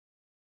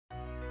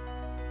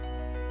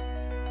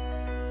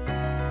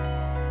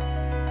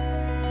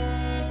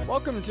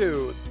Welcome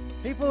to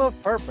People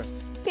of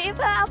Purpose.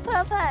 People of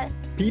Purpose.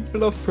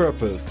 People of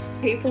Purpose.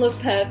 People of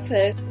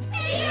Purpose.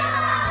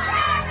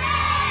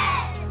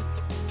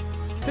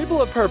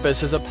 People of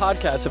Purpose is a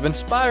podcast of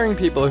inspiring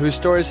people whose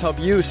stories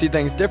help you see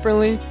things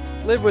differently,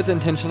 live with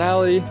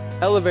intentionality,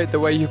 elevate the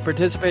way you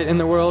participate in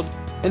the world,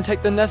 and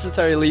take the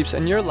necessary leaps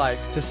in your life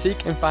to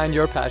seek and find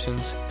your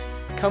passions.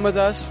 Come with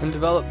us and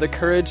develop the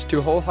courage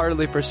to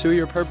wholeheartedly pursue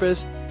your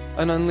purpose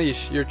and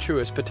unleash your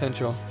truest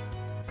potential.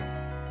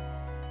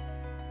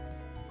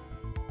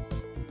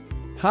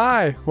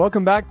 Hi,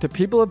 welcome back to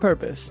People of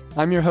Purpose.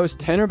 I'm your host,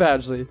 Tanner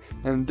Badgley,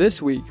 and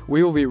this week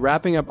we will be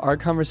wrapping up our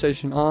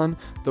conversation on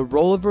the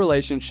role of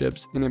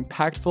relationships in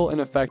impactful and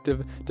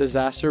effective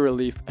disaster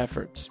relief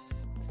efforts.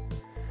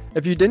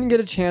 If you didn't get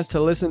a chance to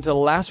listen to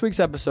last week's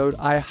episode,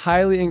 I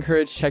highly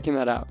encourage checking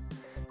that out.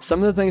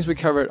 Some of the things we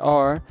covered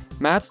are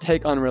Matt's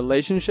take on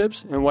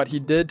relationships and what he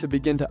did to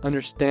begin to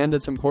understand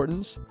its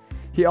importance.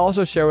 He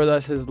also shared with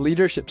us his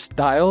leadership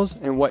styles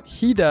and what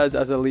he does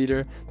as a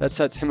leader that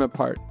sets him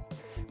apart.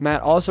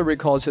 Matt also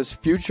recalls his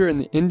future in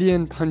the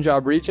Indian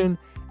Punjab region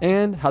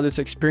and how this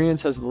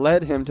experience has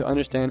led him to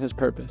understand his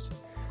purpose.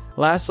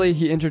 Lastly,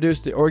 he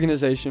introduced the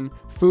organization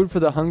Food for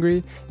the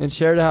Hungry and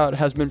shared how it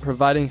has been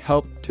providing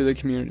help to the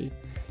community.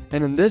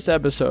 And in this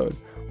episode,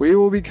 we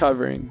will be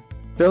covering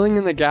filling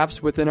in the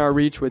gaps within our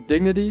reach with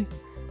dignity,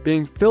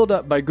 being filled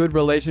up by good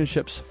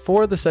relationships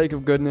for the sake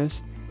of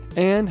goodness,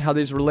 and how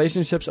these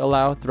relationships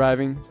allow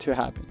thriving to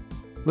happen.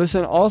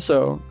 Listen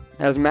also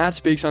as Matt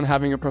speaks on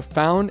having a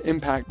profound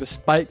impact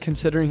despite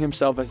considering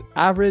himself as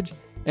average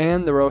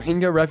and the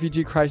Rohingya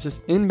refugee crisis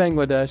in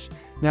Bangladesh,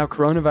 now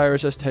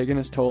coronavirus has taken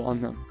its toll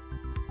on them.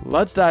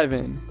 Let's dive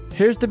in.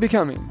 Here's to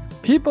becoming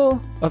People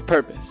of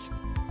Purpose.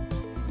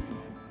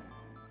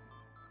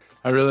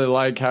 I really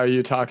like how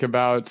you talk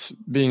about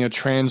being a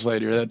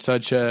translator. That's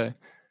such a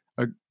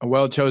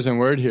well-chosen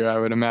word here, I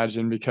would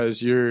imagine,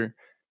 because you're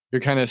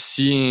kind of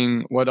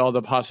seeing what all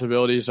the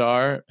possibilities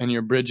are and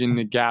you're bridging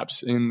the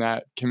gaps in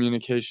that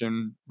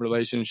communication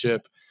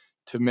relationship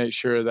to make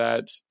sure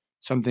that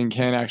something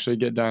can actually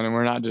get done. And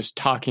we're not just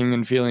talking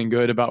and feeling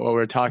good about what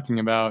we're talking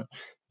about.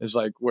 It's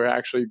like we're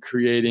actually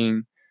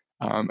creating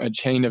a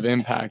chain of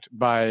impact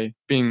by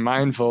being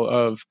mindful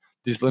of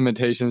these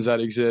limitations that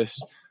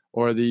exist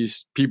or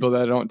these people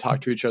that don't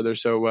talk to each other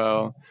so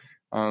well.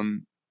 I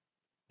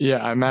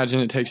imagine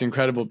it takes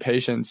incredible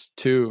patience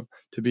too,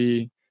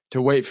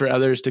 to wait for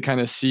others to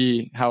kind of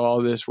see how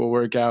all this will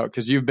work out,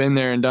 because you've been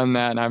there and done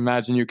that. And I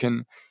imagine you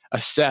can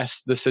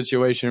assess the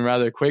situation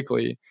rather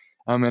quickly.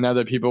 And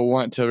other people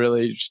want to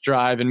really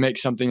strive and make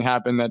something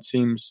happen that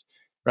seems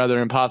rather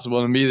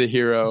impossible and be the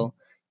hero.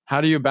 How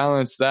do you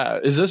balance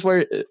that? Is this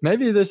where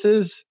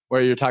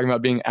you're talking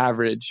about being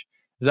average?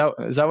 Is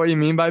that what you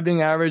mean by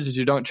being average? Is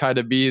you don't try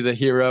to be the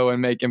hero and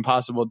make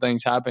impossible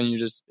things happen.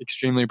 You're just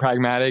extremely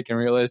pragmatic and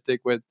realistic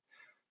with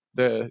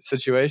the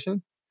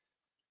situation?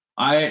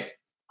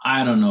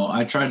 I don't know.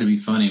 I tried to be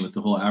funny with the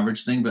whole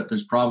average thing, but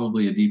there's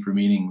probably a deeper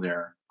meaning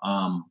there.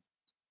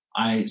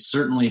 I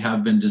certainly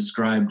have been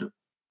described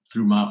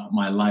through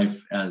my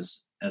life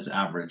as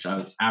average. I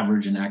was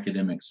average in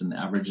academics and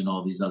average in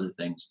all these other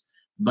things.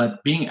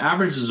 But being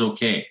average is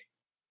okay.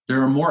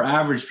 There are more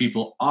average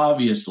people,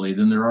 obviously,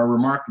 than there are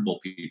remarkable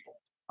people.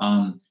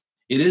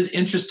 It is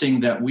interesting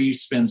that we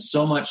spend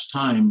so much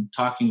time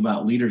talking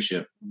about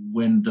leadership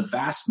when the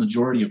vast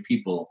majority of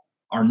people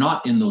are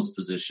not in those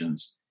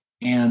positions.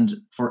 And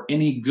for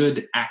any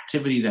good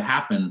activity to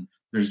happen,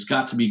 there's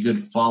got to be good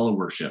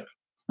followership.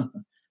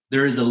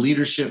 There is a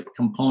leadership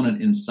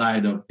component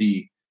inside of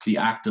the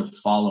act of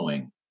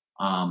following.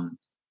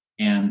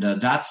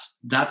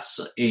 That's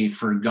a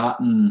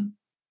forgotten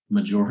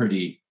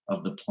majority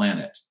of the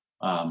planet.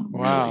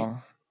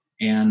 Wow.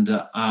 Really. And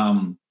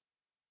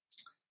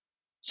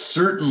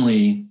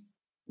certainly,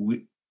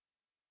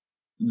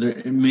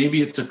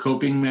 maybe it's a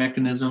coping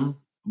mechanism,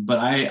 but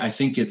I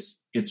think it's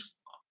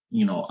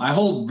I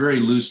hold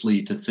very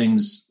loosely to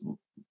things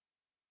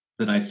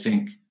that I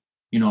think,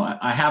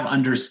 I have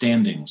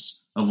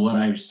understandings of what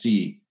I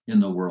see in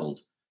the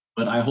world,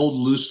 but I hold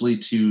loosely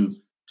to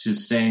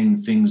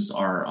saying things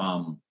are,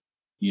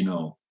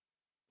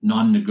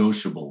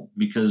 non-negotiable,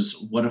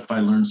 because what if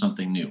I learn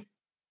something new?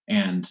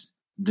 And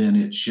then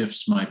it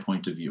shifts my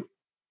point of view,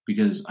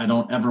 because I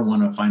don't ever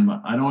want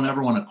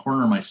to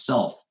corner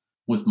myself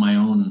with my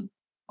own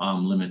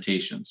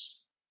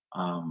limitations.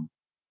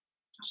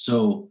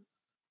 So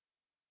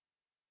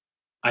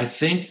I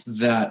think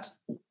that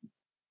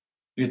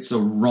it's a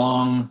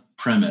wrong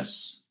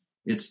premise.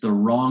 It's the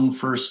wrong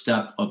first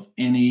step of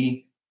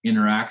any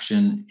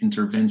intervention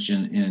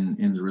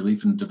in the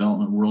relief and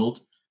development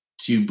world,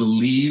 to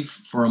believe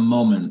for a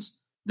moment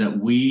that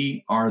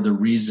we are the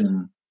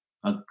reason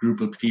a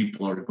group of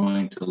people are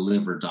going to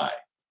live or die.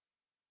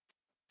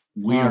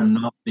 We are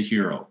not the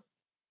hero.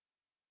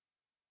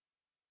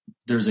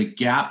 There's a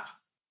gap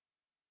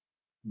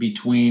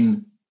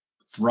between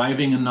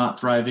thriving and not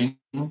thriving,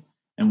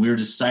 and we're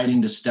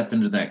deciding to step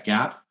into that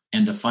gap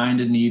and to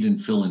find a need and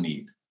fill a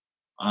need.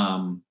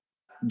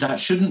 That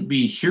shouldn't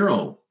be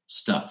hero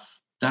stuff.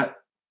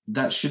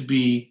 that should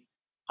be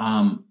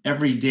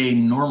everyday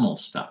normal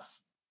stuff.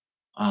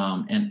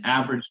 And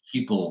average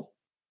people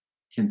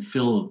can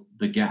fill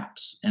the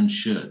gaps and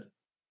should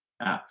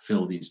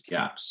fill these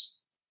gaps.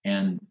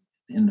 And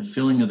in the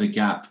filling of the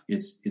gap,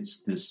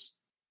 it's this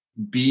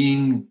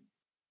filling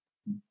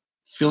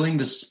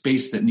the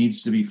space that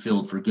needs to be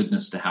filled for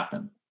goodness to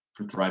happen,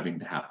 for thriving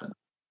to happen.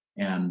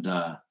 And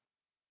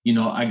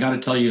I got to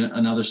tell you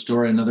another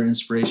story, another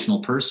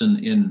inspirational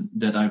person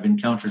that I've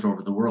encountered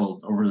over the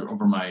world,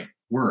 over my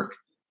work.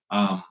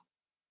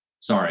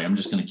 Sorry, I'm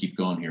just going to keep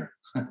going here.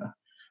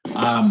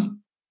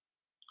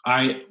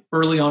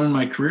 Early on in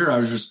my career, I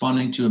was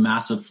responding to a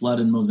massive flood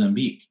in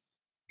Mozambique,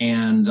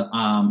 and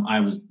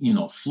I was,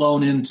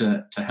 flown in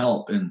to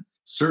help. And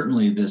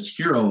certainly this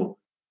hero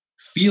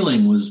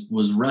feeling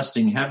was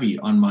resting heavy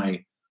on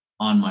my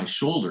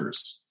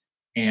shoulders.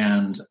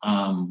 And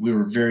we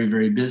were very,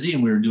 very busy,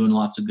 and we were doing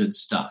lots of good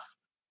stuff.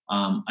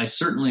 I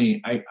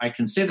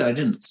can say that I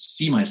didn't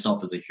see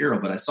myself as a hero,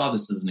 but I saw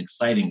this as an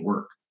exciting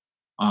work,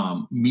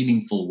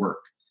 meaningful work.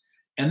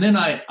 And then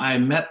I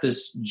met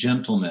this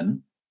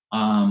gentleman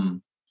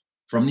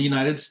from the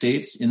United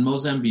States in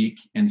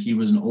Mozambique, and he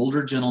was an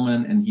older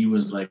gentleman, and he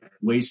was like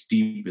waist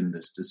deep in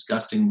this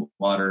disgusting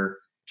water,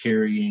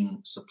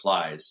 carrying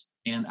supplies.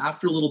 And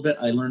after a little bit,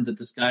 I learned that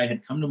this guy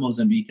had come to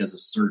Mozambique as a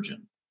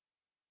surgeon.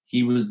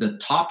 He was the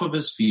top of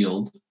his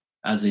field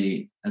as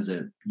a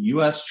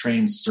U.S.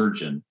 trained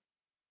surgeon.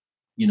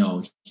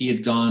 He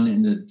had gone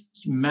into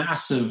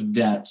massive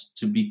debt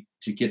to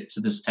get to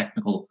this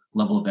technical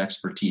level of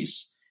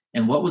expertise.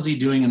 And what was he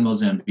doing in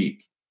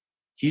Mozambique?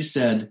 He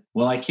said,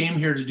 well, I came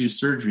here to do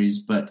surgeries,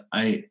 but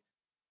I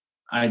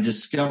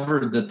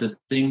discovered that the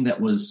thing that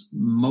was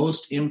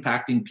most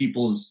impacting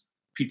people's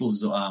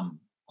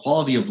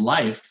quality of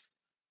life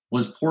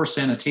was poor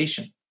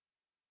sanitation.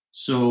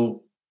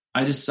 So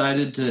I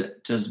decided to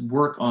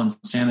work on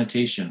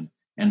sanitation,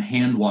 and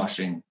hand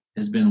washing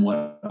has been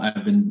what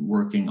I've been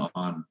working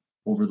on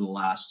over the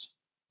last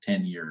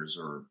 10 years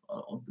or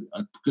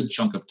a good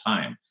chunk of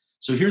time.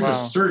 So here's a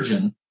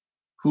surgeon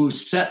who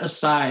set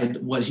aside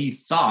what he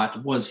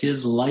thought was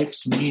his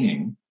life's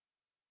meaning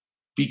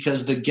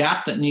because the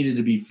gap that needed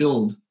to be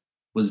filled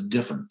was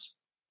different.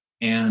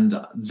 And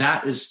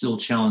that is still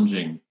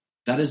challenging.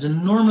 That is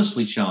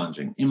enormously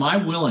challenging. Am I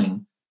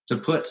willing to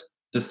put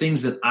the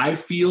things that I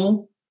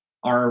feel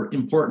are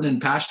important and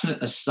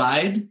passionate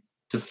aside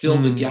to fill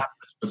the gap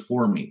that's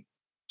before me,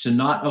 to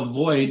not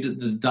avoid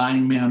the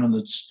dying man on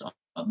the side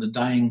of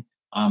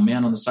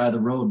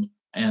the road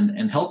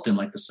and help them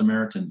like the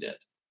Samaritan did?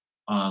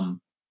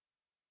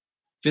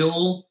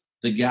 Fill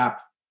the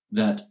gap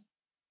that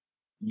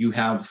you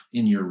have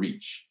in your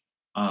reach.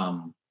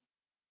 And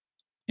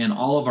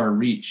all of our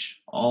reach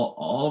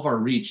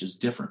is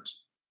different.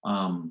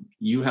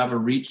 You have a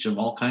reach of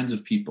all kinds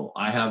of people.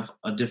 I have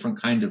a different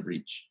kind of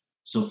reach.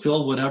 So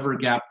fill whatever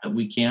gap that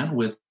we can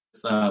with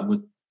a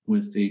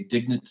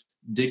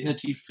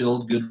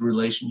dignity-filled good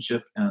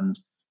relationship, and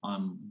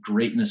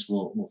greatness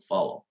will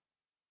follow.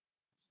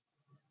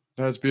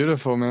 That's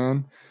beautiful,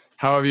 man.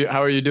 How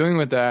are you doing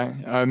with that?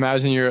 I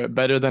imagine you're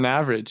better than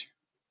average.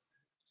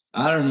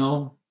 I don't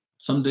know.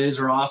 Some days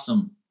are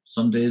awesome.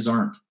 Some days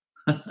aren't.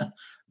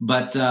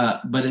 but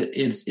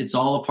it's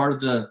all a part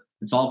of the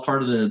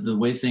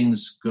way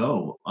things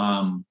go.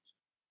 I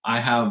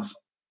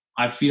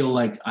feel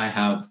like I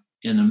have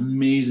an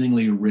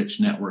amazingly rich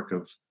network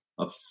of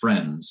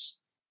friends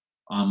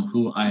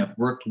who I have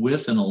worked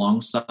with and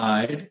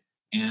alongside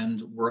and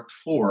worked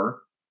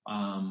for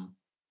all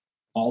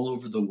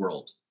over the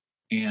world.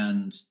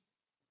 And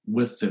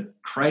with the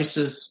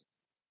crisis,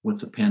 with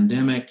the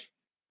pandemic,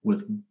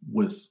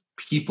 with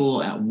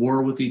people at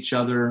war with each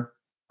other,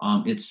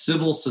 it's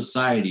civil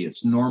society,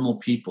 it's normal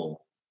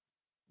people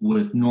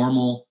with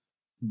normal,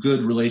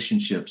 good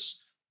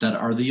relationships that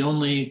are the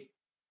only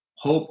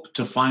hope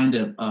to find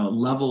a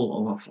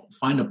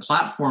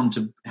platform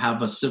to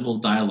have a civil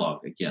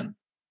dialogue again.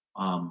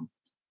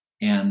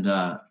 And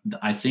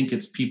I think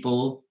it's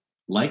people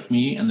like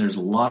me, and there's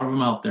a lot of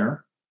them out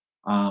there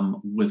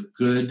with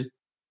good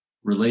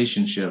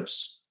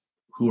relationships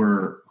who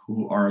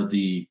are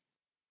the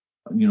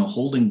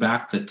holding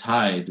back the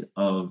tide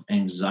of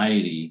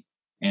anxiety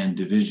and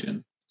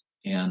division.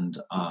 And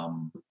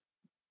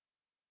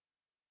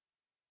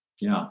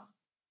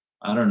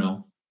I don't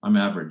know. I'm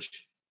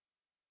average.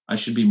 I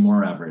should be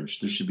more average.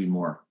 There should be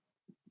more.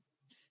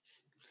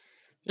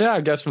 Yeah,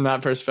 I guess from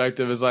that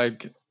perspective is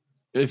like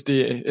if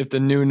the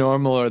new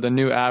normal or the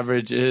new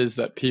average is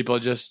that people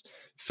just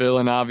fill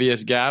an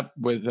obvious gap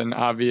with an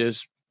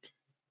obvious,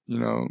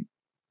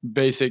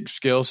 basic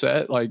skill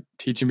set, like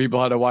teaching people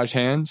how to wash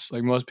hands.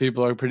 Like most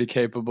people are pretty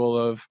capable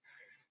of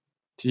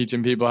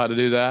teaching people how to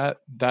do that.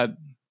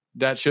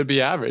 That should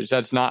be average.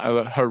 That's not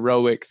a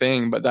heroic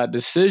thing, but that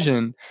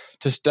decision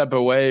to step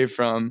away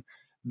from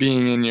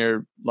being in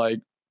your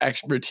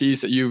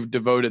expertise that you've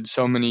devoted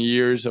so many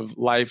years of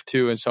life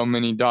to and so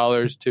many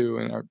dollars to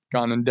and are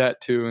gone in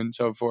debt to and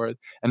so forth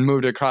and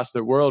moved across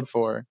the world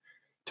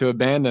to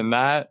abandon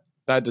that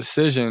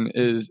decision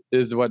is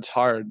what's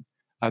hard,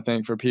 I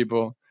think, for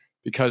people.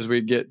 because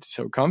we get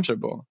so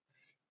comfortable.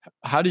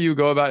 How do you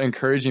go about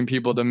encouraging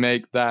people to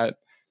make that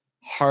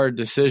hard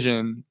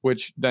decision,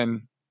 which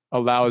then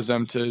allows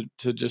them to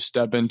just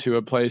step into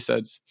a place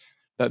that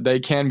they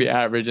can be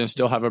average and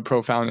still have a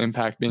profound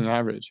impact being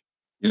average?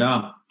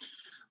 Yeah.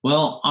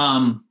 Well,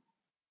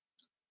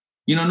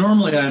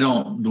 normally I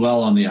don't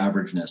dwell on the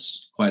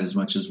averageness quite as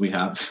much as we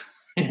have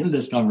in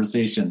this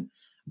conversation,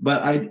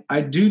 but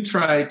I do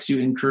try to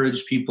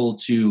encourage people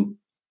to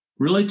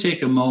really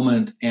take a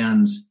moment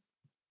and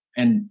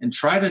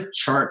try to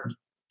chart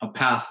a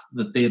path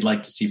that they'd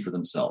like to see for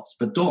themselves,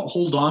 but don't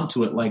hold on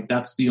to it like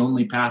that's the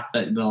only path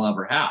that they'll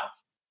ever have.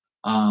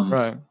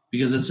 Right.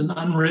 Because it's an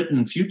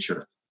unwritten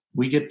future.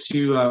 We get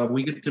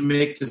to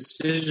make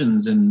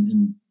decisions,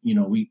 and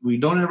we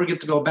don't ever get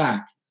to go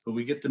back, but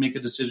we get to make a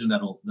decision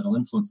that'll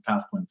influence the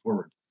path going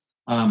forward.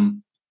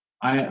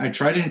 I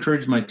try to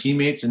encourage my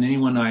teammates and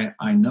anyone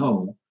I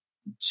know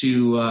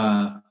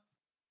to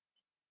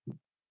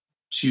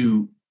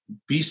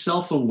be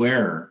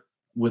self-aware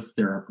with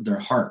their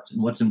heart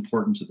and what's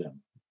important to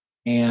them,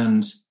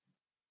 and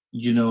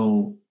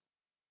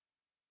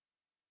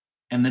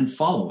and then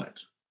follow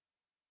it.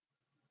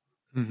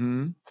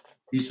 Mm-hmm.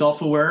 Be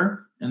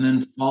self-aware and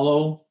then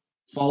follow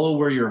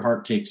where your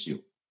heart takes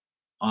you.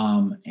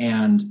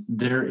 And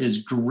there is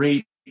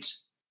great,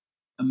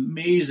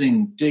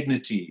 amazing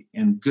dignity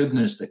and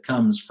goodness that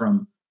comes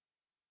from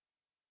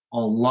a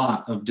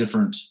lot of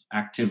different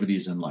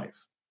activities in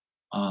life.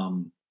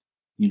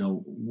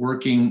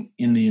 Working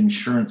in the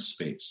insurance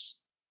space.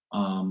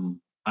 I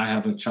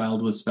have a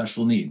child with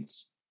special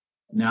needs.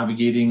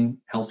 Navigating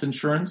health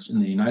insurance in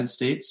the United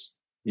States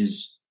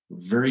is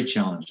very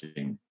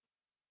challenging.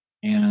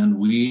 And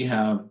we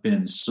have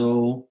been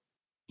so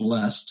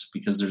blessed,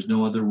 because there's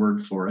no other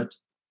word for it,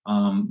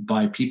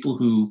 by people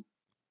who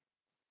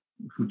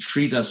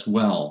treat us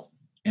well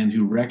and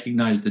who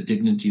recognize the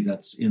dignity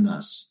that's in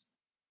us,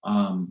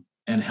 and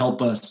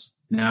help us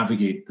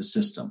navigate the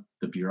system,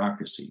 the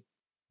bureaucracy.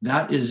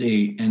 That is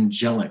a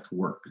angelic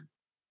work.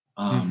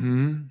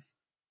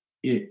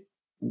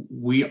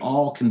 We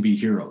all can be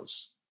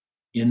heroes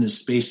in the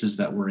spaces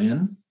that we're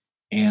in,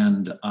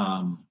 and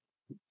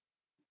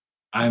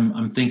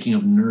I'm thinking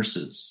of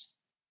nurses.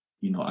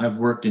 I've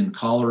worked in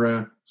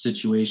cholera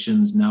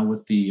situations now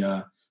with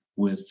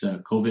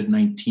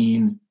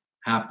COVID-19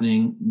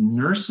 happening.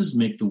 Nurses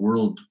make the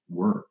world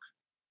work.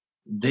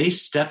 They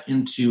step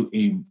into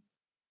a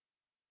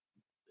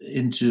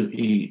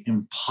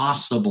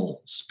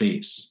impossible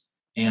space,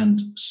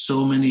 and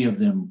so many of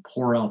them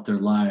pour out their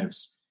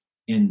lives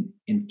in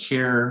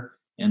care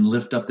and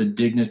lift up the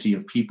dignity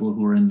of people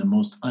who are in the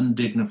most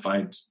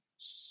undignified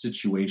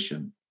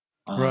situation.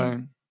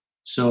 Right.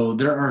 So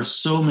there are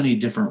so many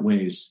different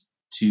ways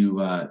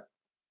to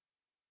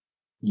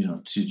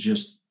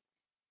just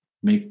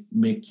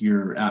make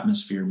your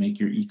atmosphere, make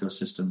your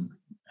ecosystem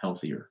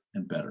healthier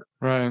and better.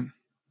 Right.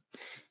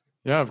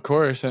 Yeah, of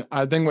course.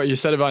 I think what you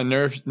said about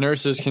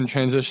nurses can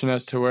transition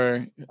us to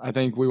where I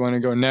think we want to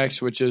go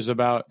next, which is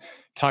about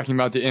talking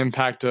about the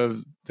impact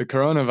of the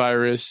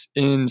coronavirus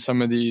in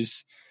some of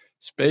these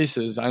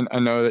spaces. I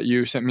know that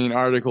you sent me an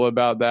article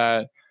about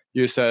that.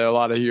 You said a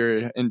lot of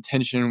your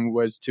intention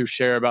was to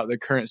share about the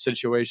current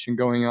situation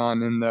going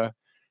on in the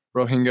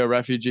Rohingya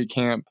refugee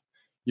camp.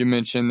 You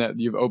mentioned that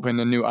you've opened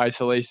a new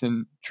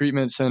isolation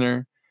treatment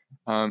center,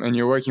 and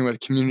you're working with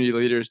community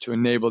leaders to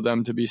enable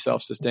them to be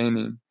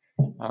self-sustaining.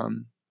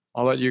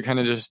 I'll let you kind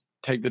of just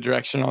take the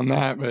direction on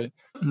that, but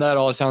that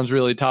all sounds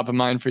really top of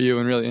mind for you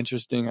and really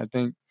interesting, I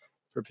think,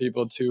 for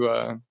people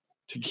to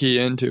key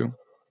into.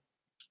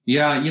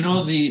 Yeah,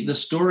 the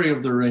story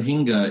of the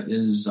Rohingya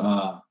is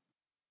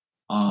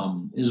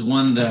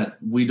one that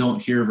we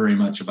don't hear very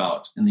much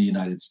about in the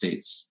United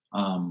States.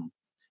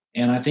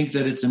 And I think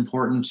that it's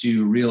important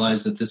to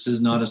realize that this is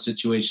not a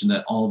situation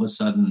that all of a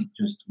sudden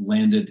just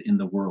landed in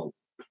the world.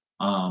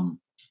 In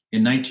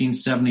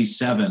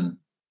 1977,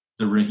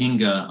 the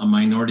Rohingya, a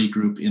minority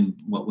group in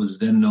what was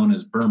then known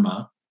as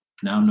Burma,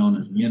 now known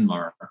as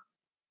Myanmar,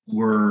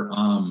 were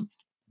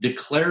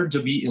declared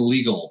to be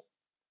illegal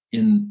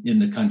in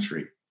the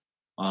country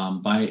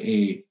by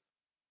a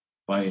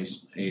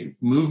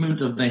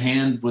movement of the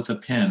hand with a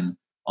pen.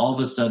 All of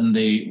a sudden,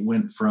 they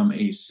went from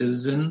a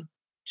citizen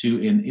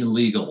to an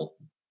illegal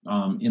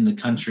in the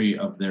country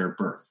of their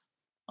birth,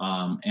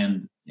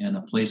 and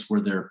a place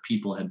where their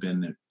people had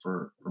been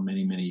for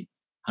many, many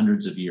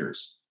hundreds of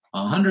years.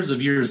 Hundreds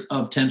of years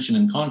of tension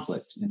and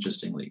conflict,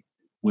 interestingly,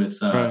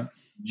 with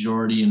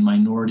majority and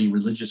minority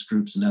religious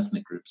groups and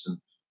ethnic groups, and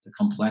the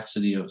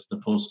complexity of the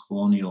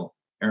post-colonial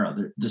era.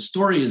 The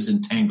story is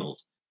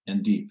entangled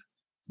and deep.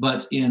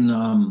 But in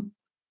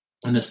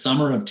the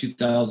summer of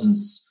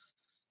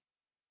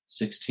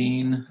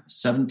 2016,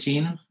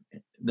 17,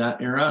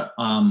 that era,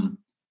 a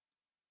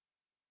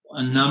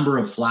number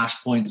of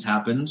flashpoints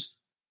happened,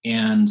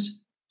 and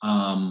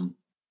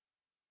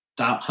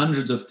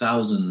hundreds of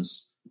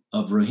thousands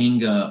of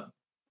Rohingya,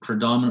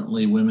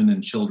 predominantly women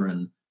and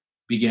children,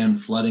 began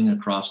flooding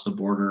across the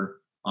border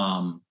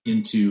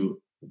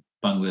into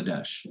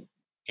Bangladesh,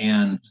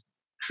 and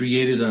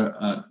created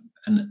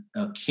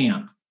a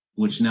camp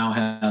which now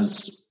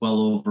has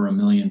well over 1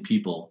 million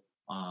people.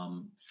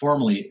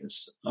 Formally,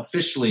 it's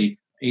officially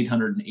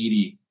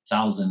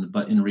 880,000,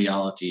 but in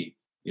reality,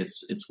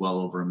 it's well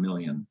over 1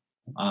 million.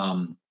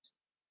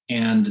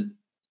 And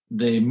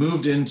they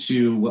moved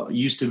into what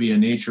used to be a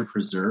nature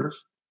preserve.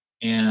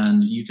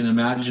 And you can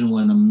imagine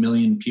when 1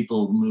 million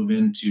people move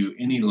into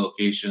any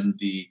location,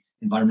 the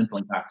environmental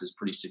impact is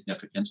pretty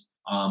significant.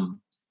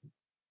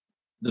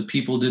 The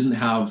people didn't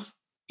have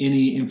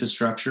any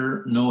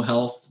infrastructure, no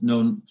health,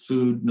 no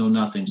food, no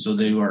nothing. So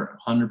they were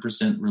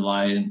 100%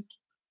 reliant,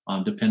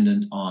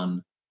 dependent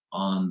on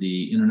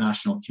the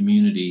international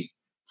community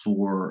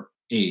for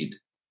aid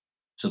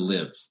to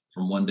live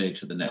from one day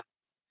to the next.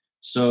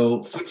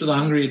 So Food for the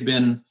Hungry had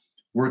been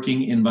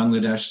working in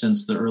Bangladesh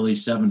since the early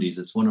 70s.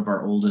 It's one of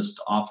our oldest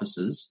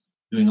offices,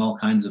 doing all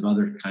kinds of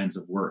other kinds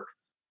of work.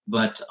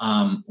 But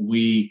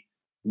we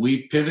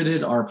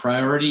pivoted our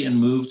priority and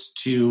moved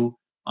to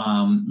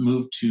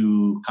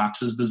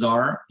Cox's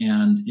Bazar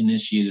and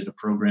initiated a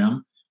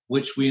program,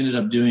 which we ended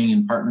up doing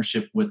in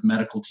partnership with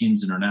Medical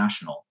Teams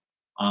International.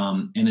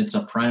 And it's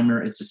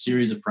a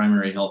series of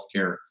primary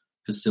healthcare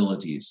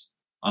facilities.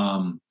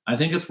 I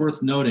think it's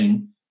worth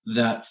noting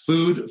that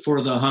Food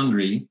for the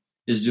Hungry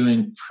is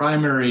doing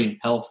primary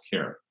health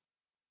care.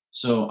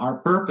 So our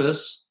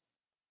purpose,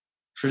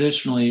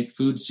 traditionally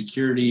food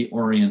security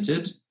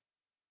oriented,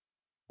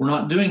 we're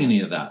not doing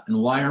any of that. And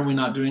why are we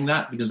not doing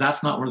that? Because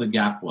that's not where the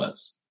gap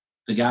was.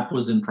 The gap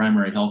was in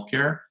primary health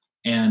care,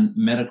 and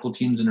Medical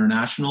Teams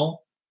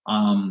International,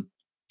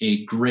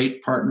 a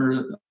great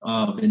partner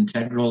of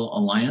Integral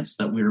Alliance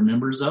that we are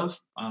members of.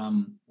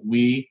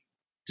 We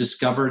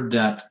discovered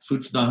that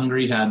Food for the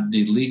Hungry had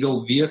the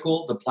legal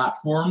vehicle, the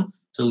platform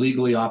to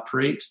legally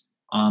operate,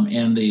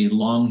 and the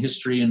long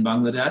history in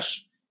Bangladesh.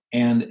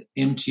 And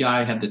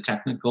MTI had the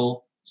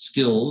technical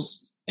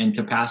skills and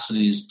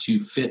capacities to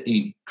fit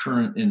a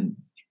current and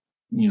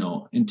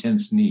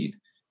intense need.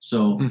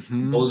 So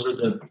those are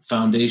the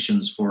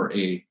foundations for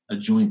a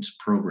joint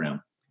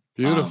program.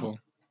 Beautiful.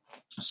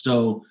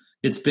 So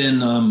it's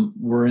been,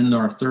 we're in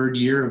our third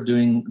year of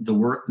doing the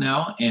work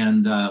now,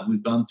 and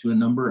we've gone through a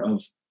number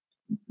of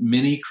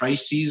many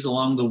crises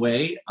along the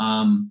way.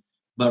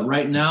 But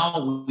right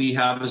now we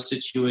have a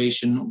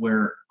situation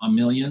where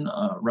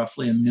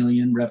roughly 1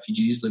 million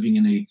refugees living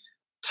in a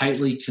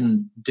tightly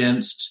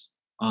condensed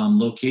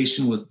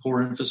location with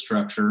poor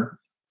infrastructure,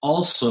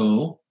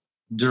 also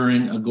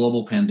during a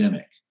global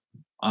pandemic.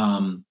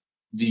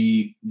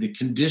 The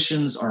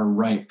conditions are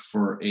ripe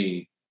for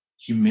a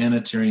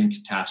humanitarian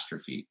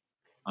catastrophe.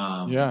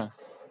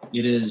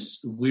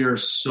 We are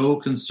so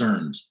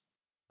concerned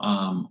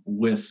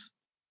with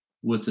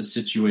the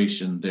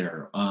situation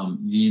there.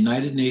 The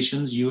United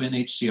Nations,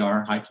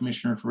 UNHCR, High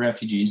Commissioner for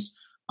Refugees,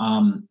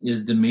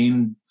 is the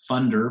main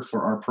funder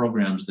for our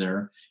programs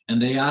there. And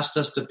they asked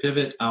us to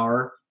pivot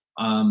our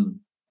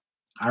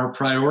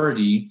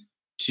priority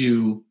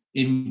to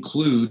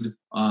include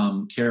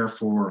care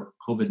for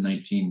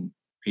COVID-19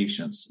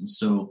 patients. And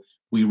so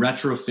we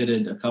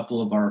retrofitted a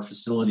couple of our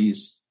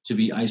facilities to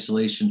be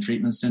isolation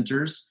treatment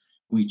centers.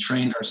 We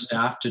trained our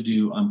staff to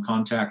do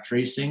contact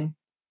tracing,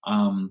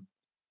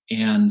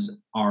 and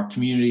our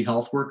community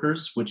health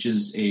workers, which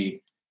is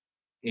a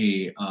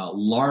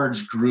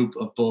large group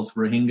of both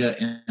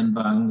Rohingya and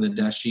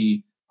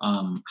Bangladeshi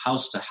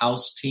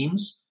house-to-house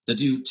teams that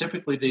do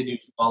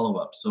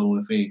follow-up. So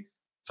if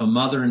a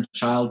mother and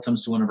child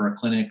comes to one of our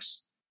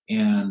clinics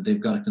and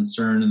they've got a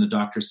concern and the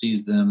doctor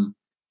sees them,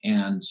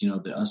 and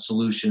a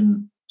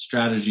solution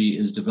strategy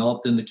is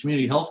developed, then the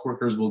community health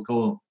workers will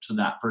go to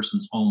that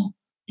person's home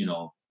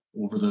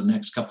over the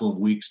next couple of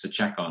weeks to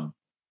check on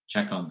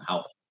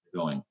how things are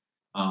going.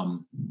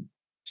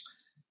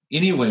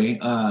 Anyway,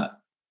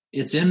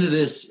 it's in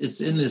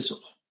this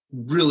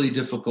really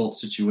difficult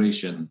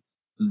situation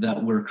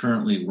that we're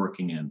currently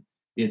working in.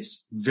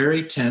 It's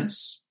very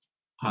tense.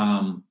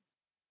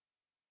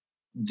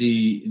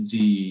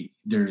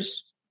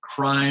 There's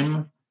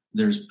crime,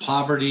 there's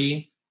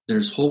poverty,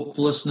 there's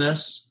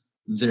hopelessness,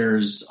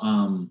 there's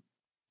a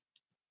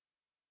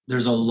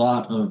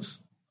lot of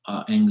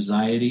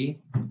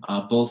anxiety,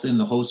 both in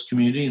the host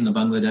community and the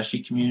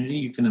Bangladeshi community.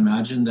 You can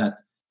imagine that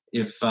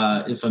if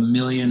 1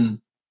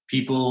 million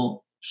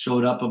people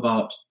showed up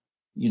about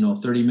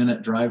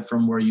 30-minute drive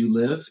from where you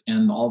live,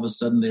 and all of a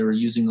sudden they were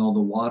using all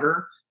the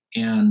water,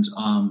 and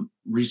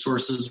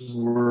resources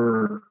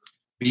were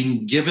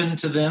being given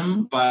to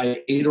them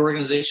by aid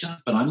organizations,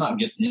 but I'm not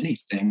getting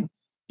anything.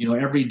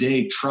 Every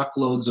day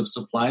truckloads of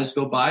supplies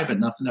go by, but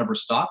nothing ever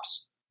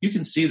stops. You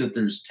can see that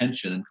there's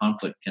tension and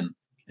conflict can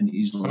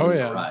easily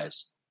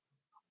arise.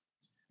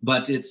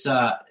 But it's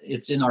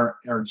in our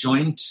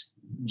joined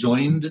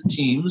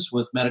teams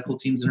with Medical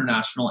Teams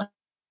International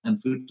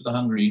and Food for the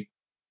Hungry.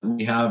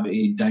 We have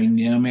a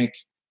dynamic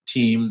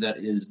team that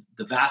is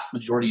the vast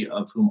majority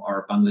of whom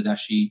are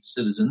Bangladeshi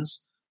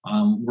citizens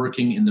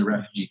working in the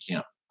refugee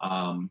camp.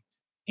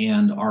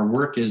 And our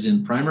work is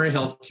in primary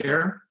health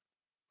care.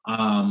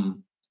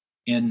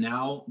 And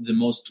now the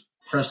most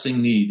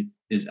pressing need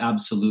is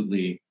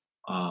absolutely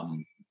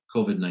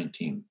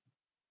COVID-19.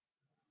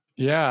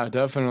 Yeah,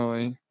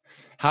 definitely.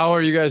 How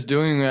are you guys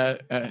doing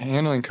at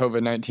handling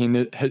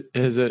COVID-19?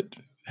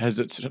 Has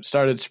it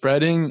started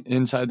spreading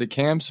inside the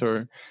camps,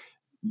 or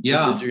did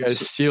Yeah. you guys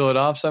seal it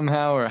off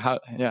somehow, or how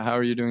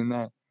are you doing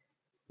that?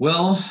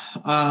 Well,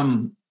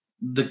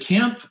 the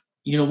camp,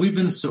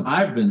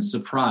 I've been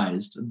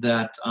surprised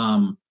that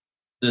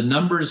the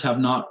numbers have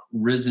not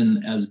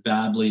risen as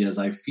badly as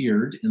I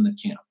feared in the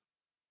camp,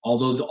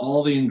 although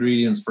all the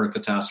ingredients for a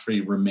catastrophe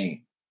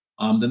remain.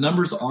 The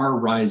numbers are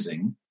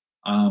rising.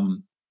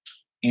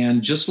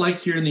 And just like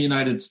here in the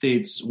United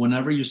States,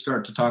 whenever you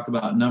start to talk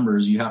about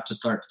numbers, you have to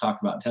start to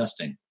talk about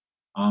testing,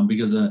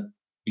 because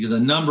a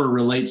number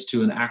relates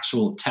to an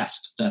actual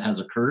test that has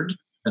occurred,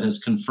 that has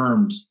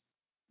confirmed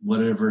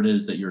whatever it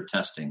is that you're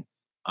testing.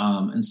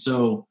 And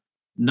so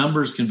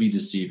numbers can be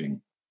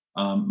deceiving.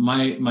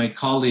 My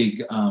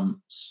colleague,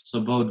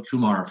 Subodh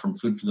Kumar from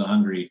Food for the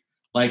Hungry,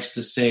 likes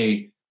to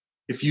say,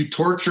 if you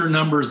torture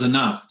numbers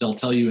enough, they'll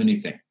tell you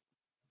anything.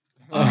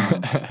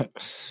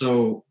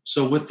 So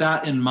with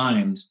that in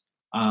mind,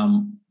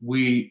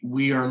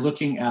 we are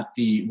looking at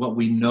what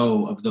we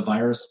know of the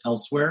virus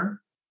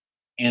elsewhere,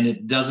 and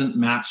it doesn't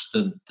match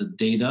the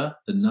data,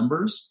 the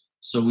numbers.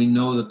 So we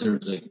know that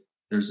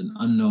there's an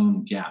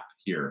unknown gap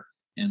here,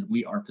 and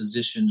we are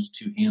positioned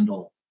to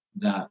handle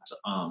that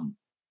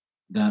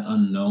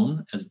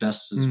unknown as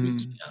best as we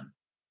can.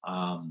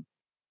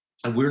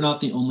 And we're not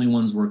the only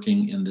ones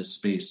working in this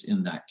space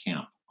in that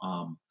camp.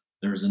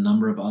 There's a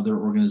number of other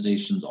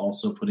organizations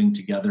also putting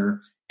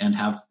together and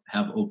have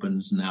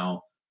opened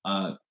now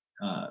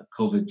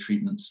COVID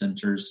treatment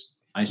centers,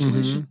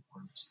 isolation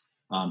wards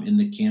in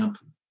the camp.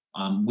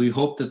 We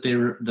hope that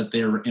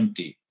they're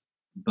empty,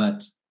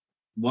 but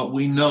what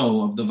we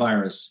know of the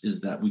virus is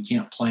that we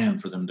can't plan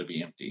for them to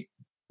be empty.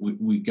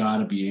 We got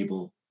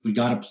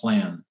to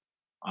plan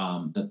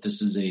that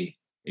this is a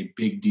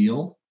big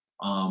deal,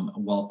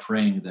 while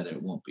praying that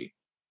it won't be.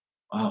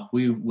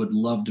 We would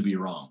love to be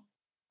wrong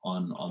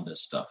on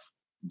this stuff,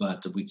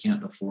 but we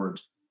can't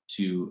afford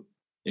to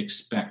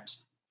expect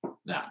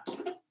that.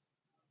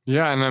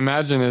 Yeah, and I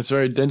imagine it's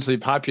very densely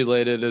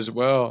populated as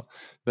well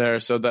there,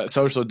 so that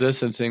social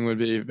distancing would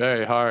be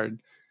very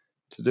hard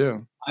to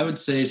do. I would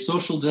say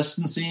social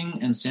distancing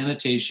and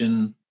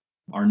sanitation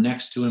are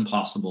next to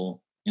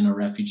impossible in a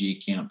refugee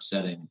camp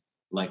setting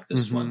like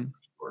this one.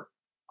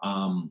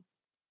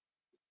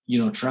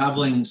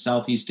 Traveling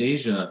Southeast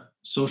Asia,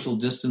 social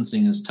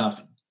distancing is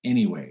tough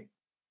anyway.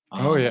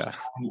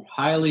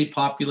 Highly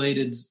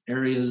populated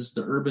areas,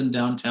 the urban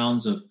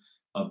downtowns of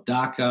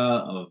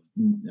Dhaka, of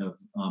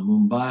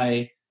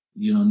Mumbai,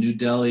 New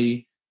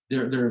Delhi,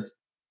 there are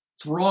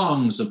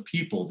throngs of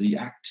people. The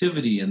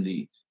activity and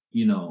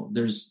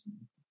there's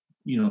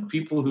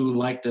people who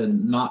like to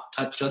not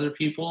touch other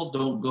people,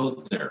 don't go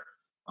there,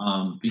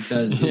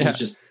 because it's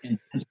just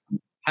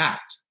intensely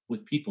packed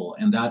with people,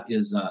 and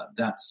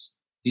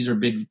these are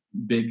big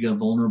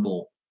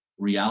vulnerable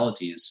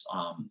realities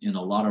in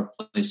a lot of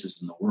places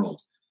in the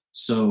world.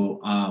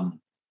 So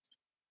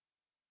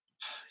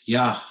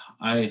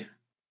I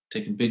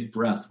take a big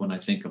breath when I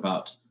think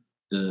about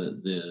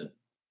the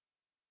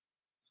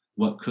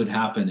what could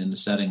happen in a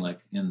setting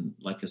like in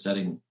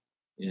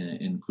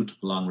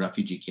Kutupalong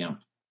refugee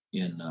camp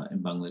in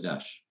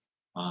Bangladesh,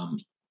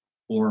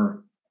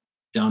 or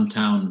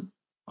downtown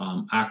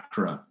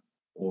Accra,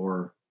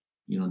 or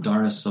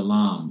Dar es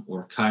Salaam,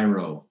 or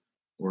Cairo,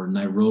 or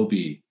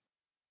Nairobi.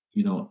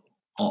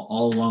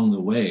 All along the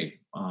way,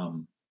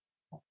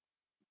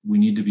 we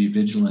need to be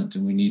vigilant,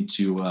 and we need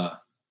to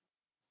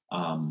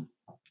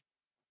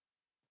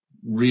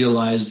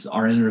realize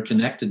our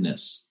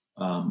interconnectedness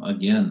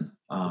again,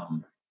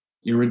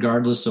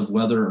 irregardless of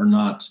whether or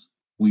not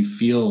we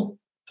feel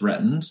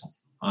threatened.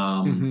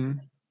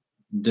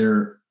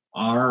 There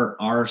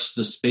are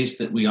the space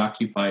that we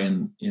occupy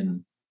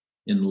in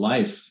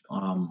life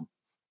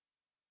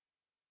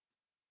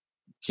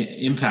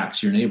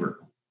impacts your neighbor.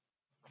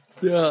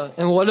 Yeah,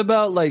 and what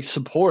about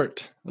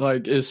support?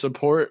 Is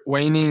support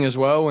waning as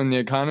well when the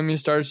economy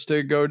starts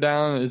to go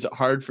down? Is it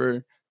hard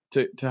to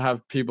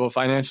have people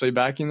financially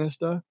backing this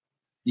stuff?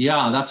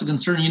 Yeah, that's a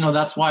concern.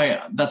 That's why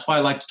I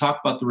like to talk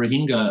about the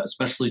Rohingya,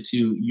 especially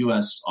to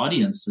U.S.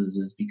 audiences,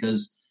 is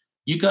because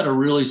you got to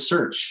really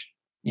search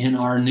in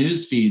our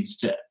news feeds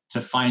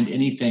to find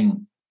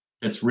anything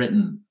that's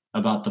written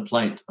about the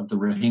plight of the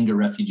Rohingya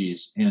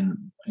refugees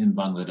in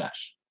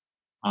Bangladesh.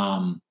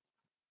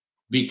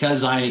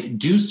 Because I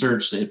do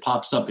search, it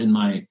pops up in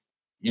my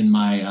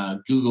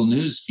Google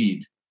News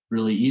feed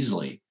really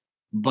easily.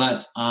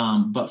 But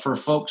for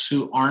folks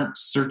who aren't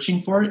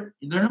searching for it,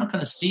 they're not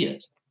going to see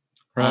it.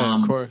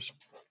 Right, of course.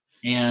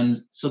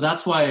 And so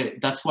that's why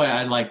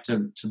I like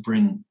to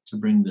bring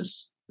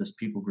this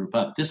people group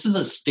up. This is a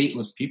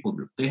stateless people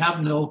group. They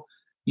have no,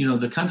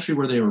 the country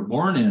where they were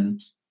born in,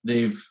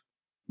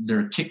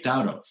 they're kicked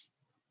out of.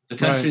 The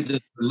country that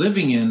they're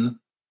living in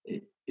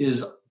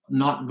is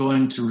not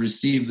going to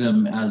receive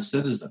them as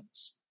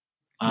citizens.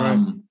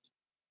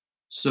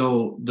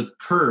 So the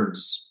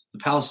Kurds, the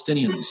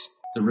Palestinians,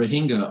 the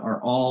Rohingya are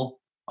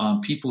all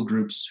people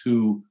groups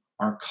who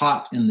are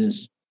caught in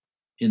this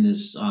in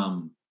this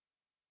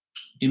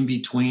in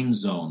between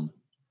zone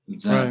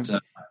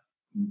that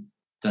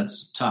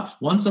that's tough.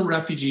 Once a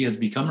refugee has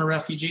become a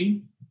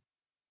refugee,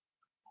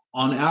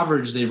 on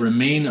average, they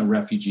remain a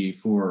refugee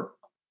for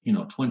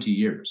 20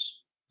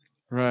 years,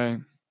 Right.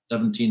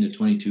 17 to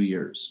 22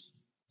 years.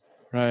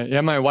 Right.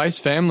 Yeah, my wife's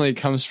family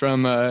comes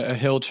from a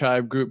hill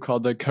tribe group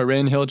called the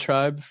Karen Hill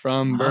Tribe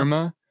from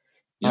Burma.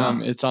 Yeah.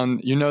 It's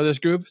on, this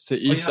group? It's the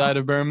east side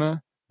of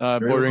Burma,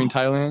 bordering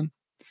Thailand.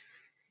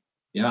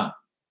 Yeah.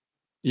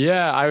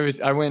 Yeah,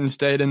 I went and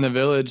stayed in the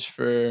village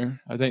for,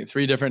 I think,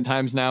 3 different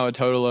times now, a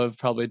total of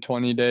probably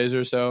 20 days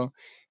or so.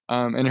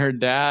 And her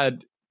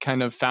dad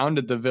kind of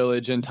founded the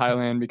village in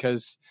Thailand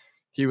because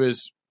he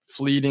was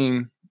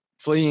fleeing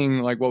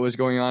like what was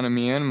going on in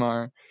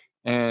Myanmar.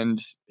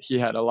 And he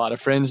had a lot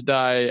of friends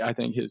die. I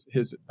think his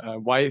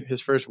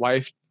first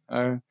wife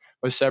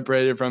was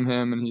separated from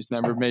him, and he's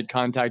never made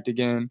contact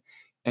again.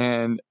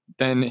 And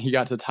then he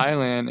got to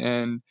Thailand,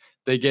 and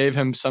they gave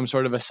him some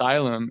sort of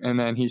asylum, and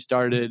then he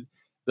started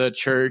the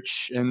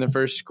church and the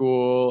first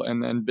school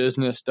and then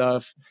business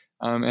stuff.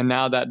 And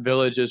now that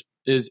village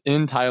is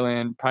in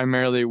Thailand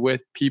primarily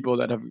with people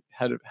that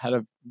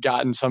have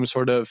gotten some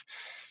sort of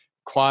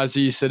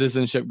quasi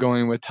citizenship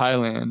going with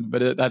Thailand,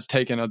 but that's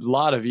taken a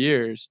lot of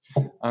years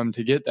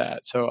to get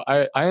that. So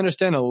I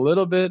understand a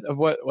little bit of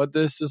what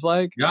this is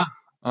like. Yeah.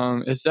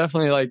 It's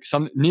definitely like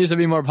needs to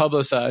be more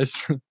publicized.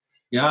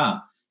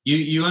 Yeah.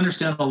 You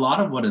understand a lot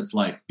of what it's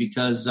like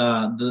because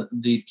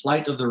the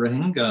plight of the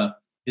Rohingya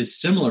is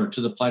similar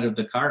to the plight of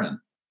the Karen.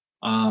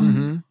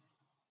 And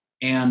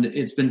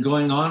it's been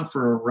going on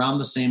for around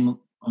the same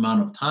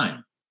amount of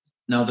time.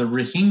 Now, the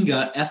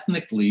Rohingya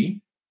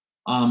ethnically,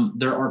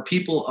 there are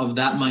people of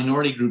that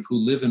minority group who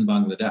live in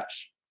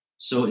Bangladesh.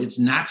 So it's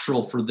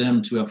natural for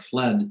them to have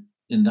fled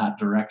in that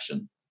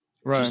direction.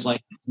 Right. Just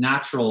like it's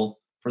natural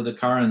for the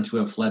Karen to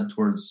have fled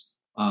towards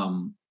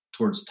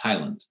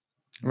Thailand.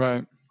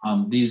 Right.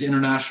 These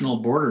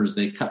international borders,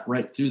 they cut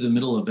right through the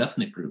middle of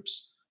ethnic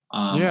groups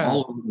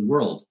all over the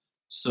world.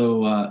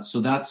 So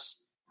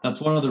that's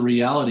one of the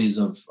realities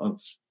of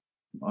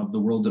the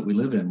world that we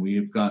live in.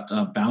 We've got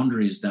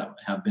boundaries that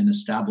have been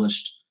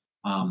established.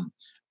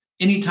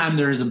 Anytime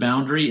there is a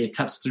boundary, it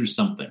cuts through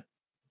something,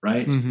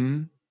 right?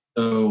 Mm-hmm.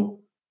 So,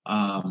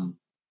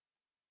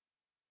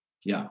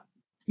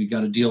 we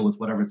got to deal with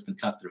whatever it's been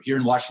cut through. Here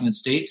in Washington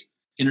State,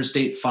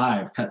 Interstate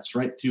 5 cuts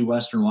right through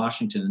Western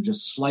Washington and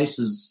just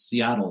slices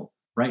Seattle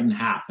right in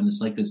half. And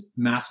it's like this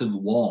massive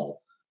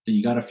wall that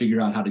you got to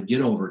figure out how to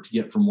get over to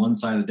get from one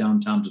side of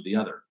downtown to the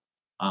other.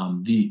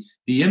 The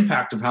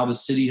impact of how the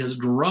city has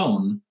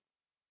grown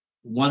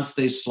once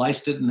they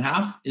sliced it in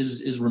half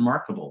is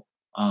remarkable.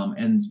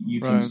 And you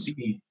can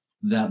see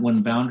that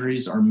when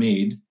boundaries are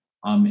made,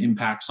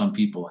 impacts on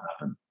people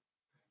happen.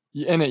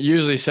 And it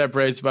usually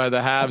separates by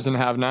the haves and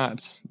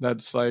have-nots.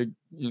 That's like,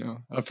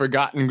 a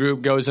forgotten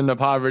group goes into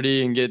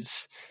poverty and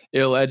gets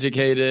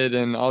ill-educated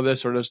and all this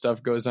sort of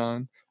stuff goes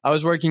on. I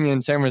was working in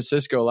San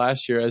Francisco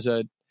last year as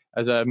a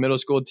middle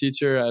school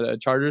teacher at a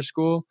charter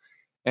school,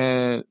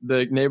 and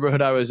the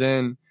neighborhood I was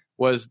in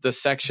was the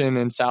section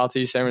in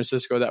Southeast San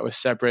Francisco that was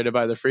separated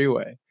by the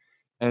freeway.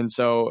 And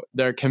so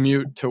their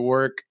commute to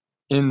work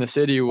in the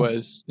city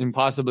was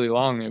impossibly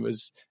long. It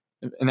was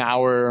an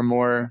hour or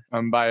more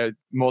by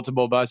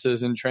multiple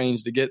buses and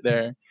trains to get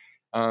there.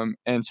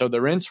 And so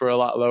the rents were a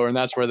lot lower, and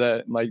that's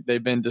where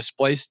they've been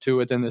displaced to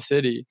within the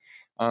city.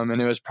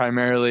 And it was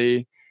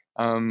primarily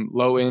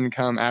low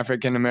income,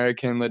 African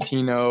American,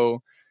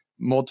 Latino,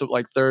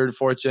 third,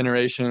 fourth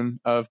generation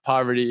of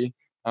poverty.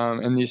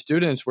 And these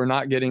students were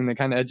not getting the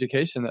kind of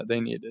education that they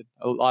needed.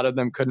 A lot of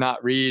them could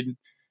not read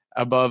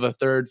above a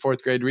third,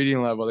 fourth grade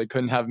reading level. They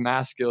couldn't have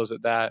math skills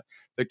at that.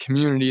 The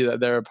community that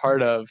they're a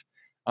part of,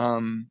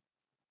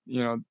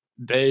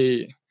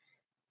 they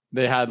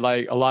had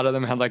a lot of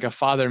them had a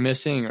father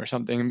missing or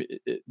something.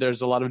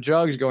 There's a lot of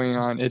drugs going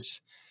on.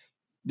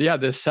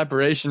 This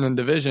separation and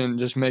division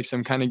just makes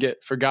them kind of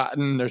get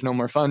forgotten. There's no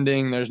more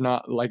funding. There's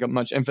not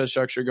much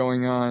infrastructure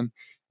going on,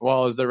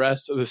 while as the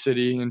rest of the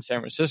city in San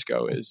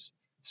Francisco is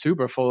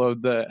super full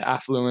of the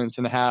affluence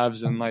and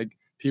haves and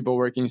people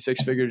working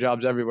 6-figure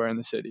jobs everywhere in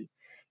the city.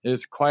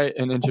 It's quite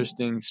an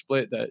interesting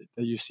split that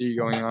you see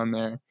going on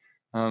there.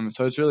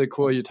 So it's really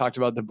cool. You talked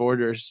about the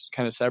borders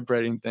kind of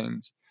separating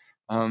things.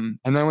 And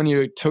then when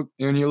you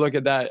look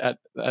at that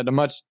at a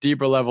much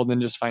deeper level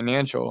than just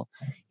financial,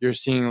 you're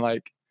seeing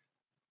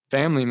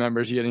family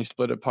members getting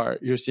split apart.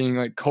 You're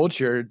seeing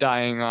culture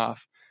dying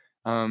off.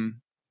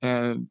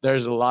 And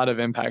there's a lot of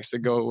impacts that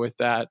go with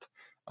that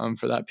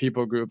for that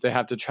people group. They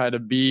have to try to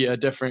be a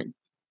different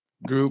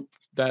group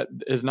that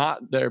is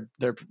not their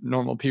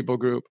normal people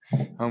group,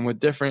 with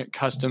different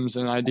customs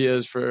and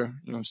ideas for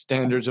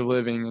standards of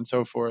living and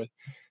so forth.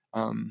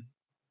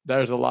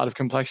 There's a lot of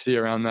complexity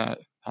around that.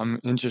 I'm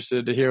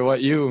interested to hear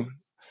what you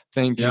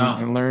think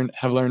and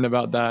have learned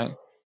about that.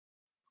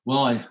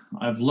 Well,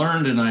 I've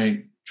learned, and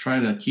I try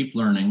to keep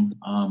learning.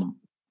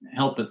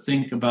 Help but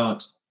think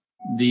about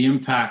the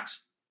impact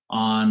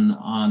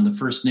on the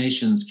First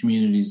Nations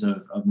communities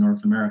of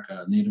North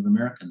America, Native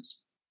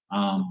Americans.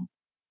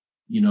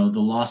 the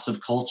loss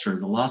of culture,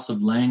 the loss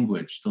of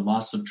language, the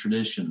loss of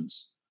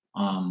traditions,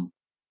 the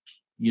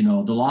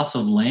loss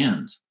of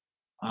land.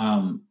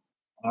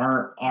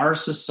 Our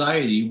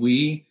society,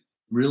 we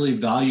really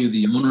value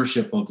the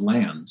ownership of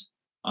land,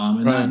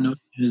 and Right. that notion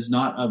is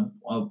not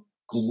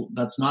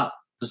that's not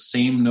the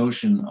same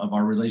notion of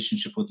our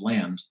relationship with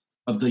land,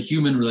 of the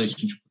human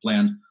relationship with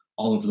land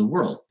all over the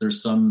world.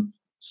 There's some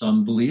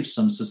beliefs,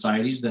 some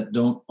societies that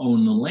don't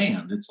own the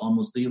land. It's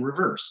almost the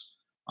reverse.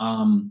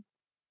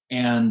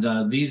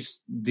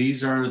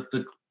 These are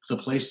the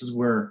places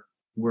where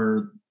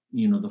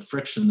the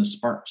friction, the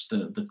sparks,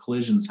 the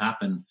collisions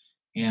happen,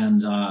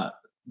 and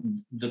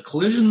the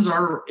collisions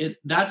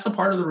that's a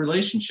part of the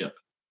relationship.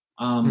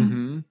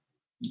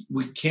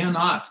 We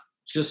cannot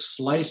just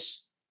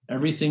slice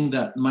everything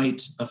that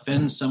might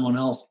offend someone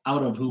else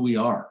out of who we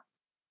are.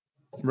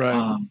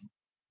 Right.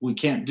 We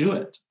can't do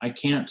it. A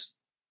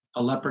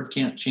leopard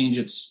can't change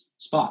its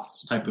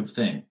spots, type of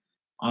thing.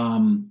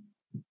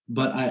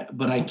 But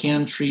I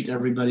can treat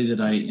everybody that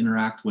I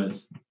interact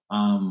with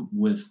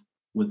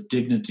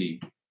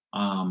dignity,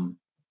 and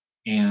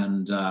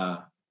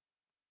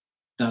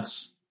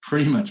that's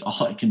pretty much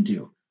all I can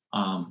do.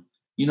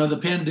 The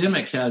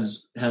pandemic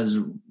has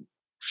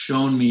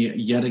shown me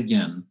yet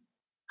again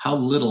how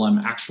little I'm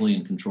actually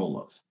in control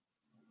of.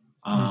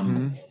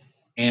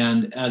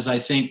 And as I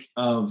think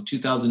of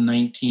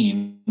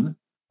 2019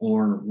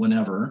 or when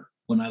I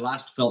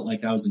last felt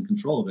like I was in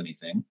control of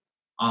anything,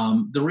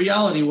 the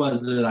reality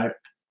was that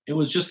it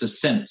was just a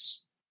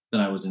sense that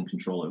I was in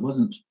control. It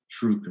wasn't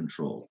true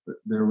control.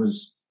 There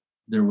was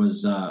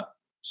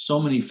so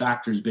many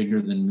factors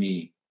bigger than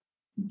me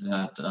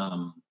that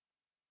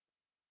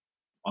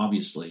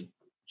obviously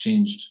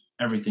changed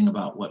everything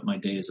about what my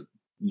days,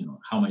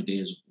 how my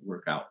days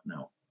work out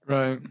now.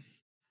 Right.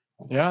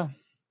 Yeah,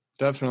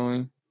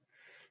 definitely.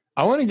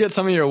 I want to get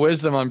some of your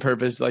wisdom on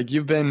purpose. Like,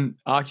 you've been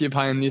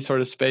occupying these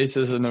sort of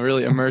spaces in a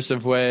really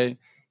immersive way.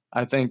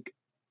 I think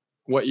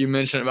what you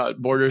mentioned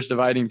about borders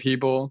dividing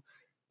people,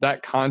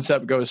 that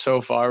concept goes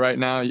so far right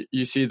now.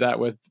 You see that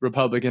with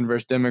Republican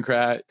versus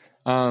Democrat.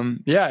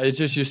 It's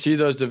just, you see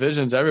those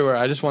divisions everywhere.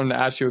 I just wanted to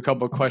ask you a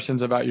couple of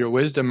questions about your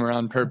wisdom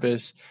around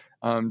purpose,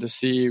 to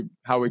see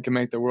how we can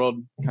make the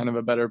world kind of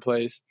a better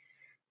place,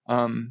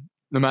 no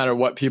matter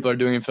what people are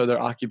doing for their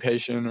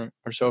occupation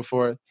or so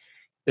forth.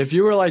 If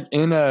you were like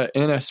in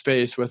a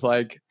space with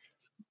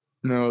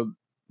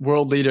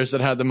world leaders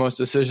that had the most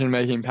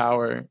decision-making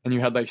power, and you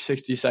had like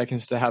 60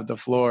 seconds to have the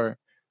floor,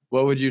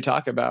 what would you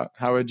talk about?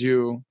 How would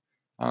you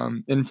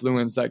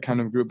influence that kind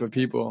of group of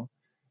people?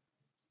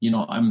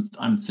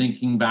 I'm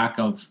thinking back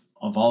of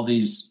all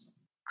these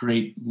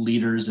great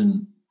leaders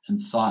and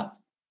thought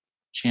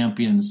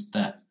champions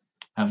that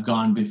have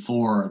gone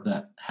before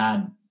that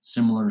had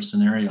similar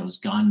scenarios.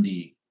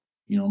 Gandhi,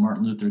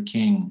 Martin Luther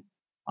King,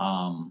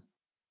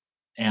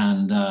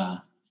 and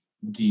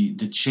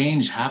the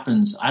change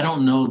happens. I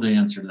don't know the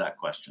answer to that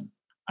question.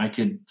 I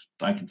could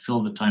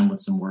fill the time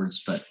with some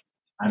words, but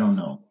I don't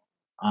know.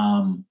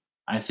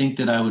 I think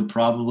that I would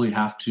probably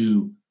have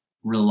to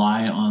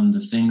rely on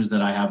the things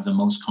that I have the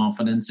most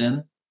confidence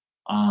in,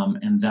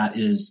 and that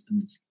is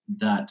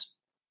that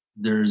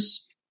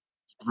there's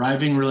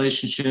thriving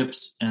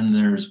relationships and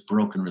there's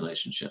broken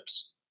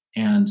relationships,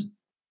 and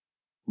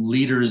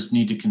leaders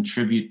need to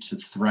contribute to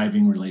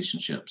thriving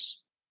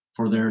relationships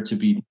for there to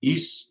be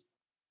peace,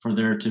 for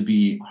there to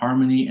be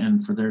harmony,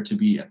 and for there to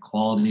be a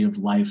quality of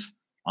life,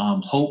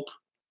 hope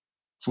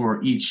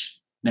for each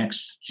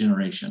next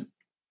generation.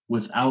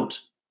 Without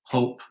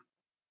hope,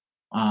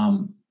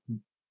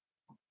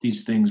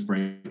 these things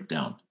break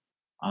down.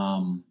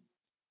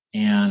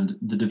 And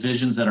the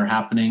divisions that are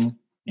happening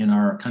in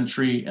our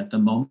country at the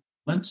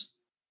moment,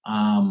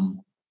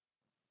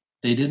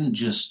 they didn't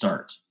just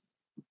start.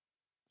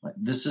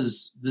 This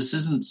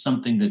isn't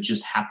something that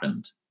just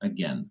happened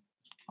again.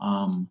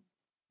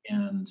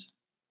 And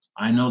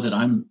I know that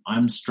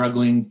I'm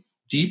struggling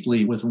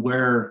deeply with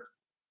where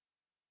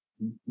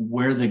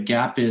the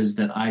gap is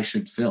that I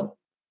should fill.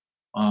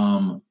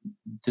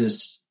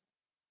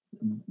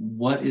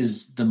 What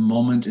is the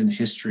moment in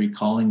history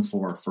calling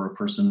for a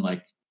person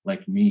like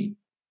me?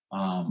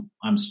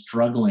 I'm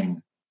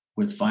struggling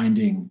with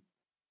finding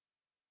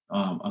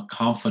a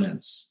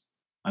confidence.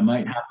 I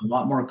might have a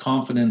lot more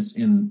confidence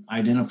in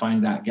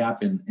identifying that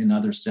gap in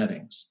other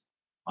settings.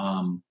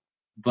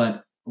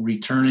 But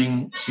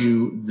returning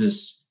to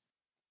this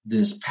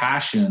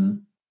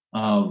passion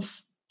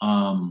of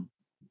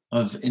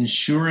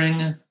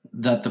ensuring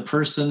that the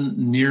person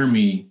near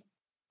me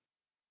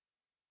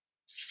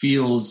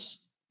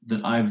feels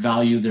that I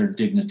value their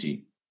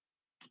dignity,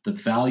 the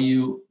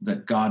value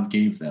that God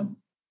gave them,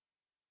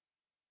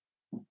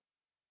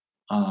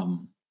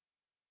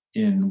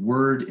 in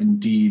word, in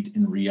deed,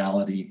 in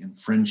reality, in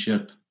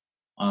friendship,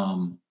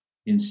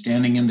 in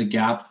standing in the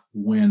gap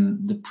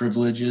when the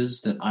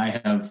privileges that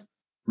I have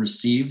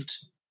received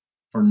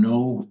for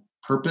no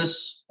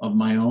purpose of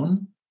my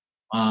own,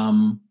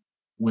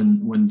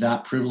 when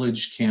that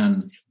privilege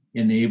can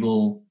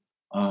enable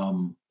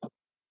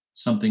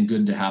something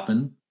good to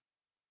happen.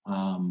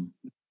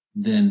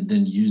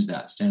 then use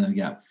that, stand in the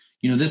gap.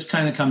 This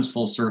kind of comes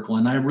full circle.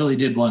 And I really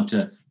did want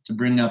to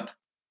bring up,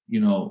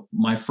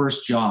 my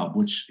first job,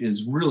 which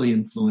is really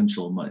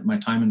influential, my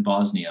time in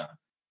Bosnia.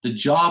 The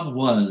job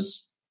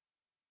was,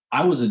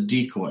 I was a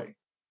decoy.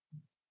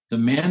 The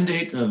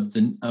mandate of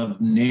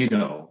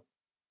NATO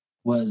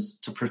was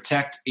to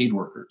protect aid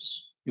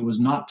workers. It was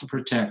not to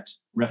protect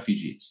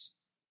refugees.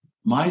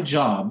 My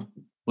job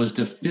was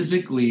to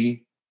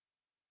physically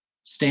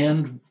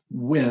stand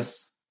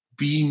with,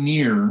 be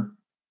near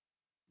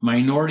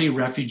minority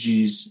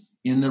refugees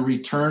in the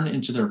return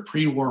into their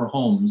pre-war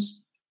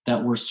homes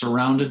that were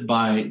surrounded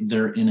by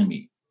their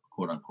enemy,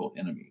 quote unquote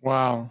enemy.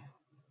 Wow.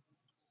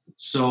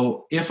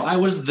 So if I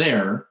was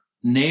there,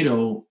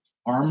 NATO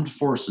armed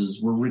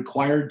forces were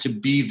required to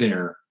be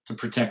there to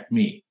protect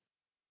me.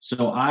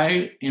 So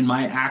I, in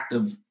my act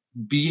of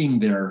being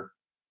there,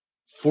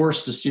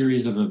 forced a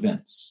series of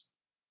events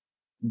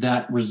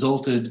that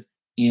resulted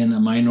in a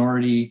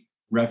minority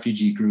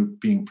refugee group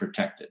being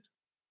protected.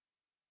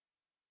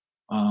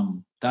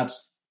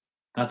 That's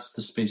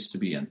the space to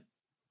be in.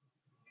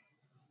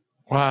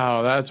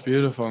 Wow, that's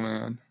beautiful,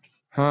 man.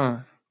 Huh.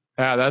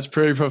 Yeah, that's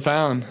pretty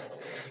profound.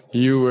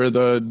 You were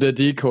the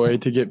decoy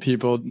to get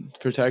people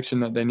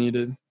protection that they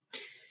needed.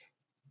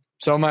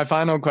 So my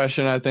final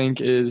question, I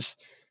think, is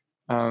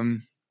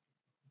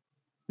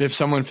if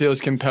someone feels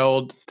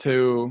compelled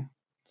to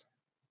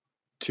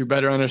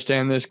better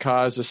understand this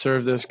cause, to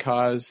serve this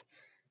cause,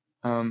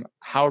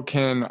 how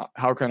can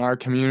our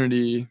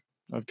community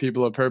of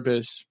people of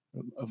purpose,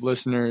 of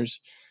listeners,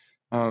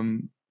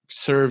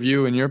 serve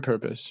you and your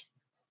purpose?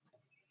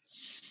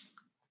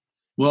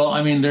 Well,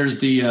 I mean, there's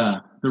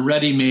the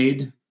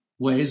ready-made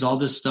ways. All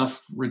this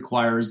stuff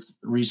requires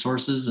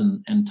resources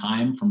and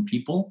time from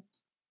people.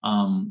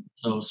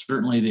 So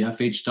certainly the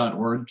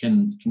FH.org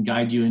can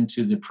guide you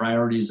into the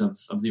priorities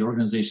of the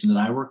organization that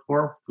I work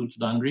for, Food for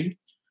the Hungry.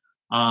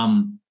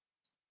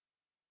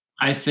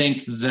 I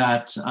think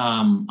that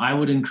I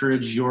would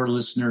encourage your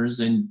listeners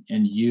and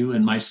you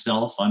and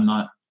myself, I'm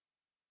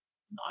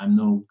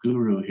no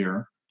guru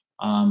here,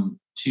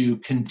 to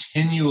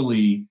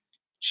continually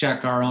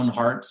check our own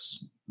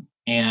hearts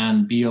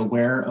and be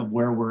aware of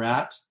where we're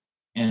at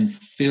and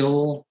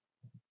fill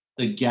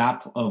the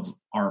gap of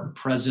our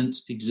present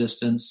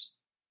existence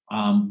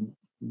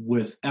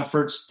with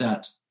efforts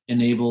that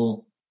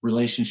enable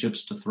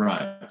relationships to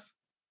thrive.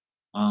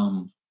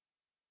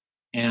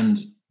 And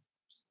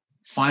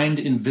find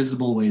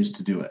invisible ways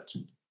to do it.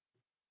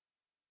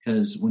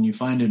 Because when you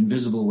find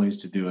invisible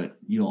ways to do it,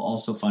 you'll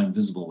also find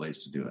visible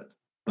ways to do it.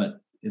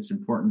 But it's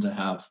important to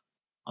have,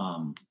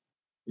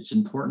 it's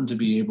important to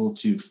be able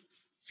to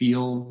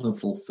feel the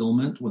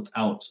fulfillment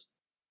without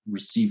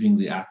receiving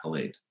the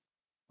accolade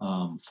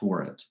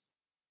for it.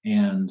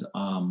 And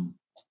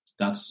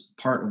that's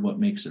part of what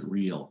makes it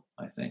real,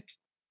 I think.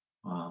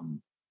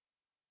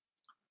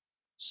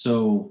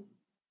 So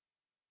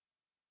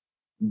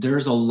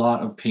there's a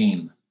lot of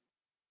pain.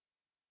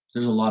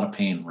 There's a lot of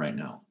pain right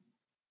now.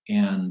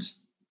 And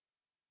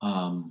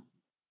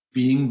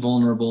being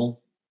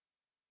vulnerable,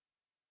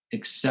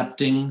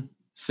 accepting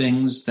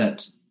things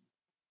that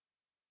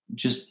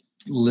just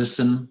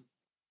listen,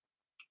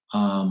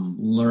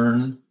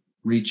 learn,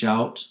 reach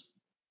out,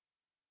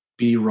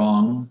 be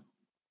wrong,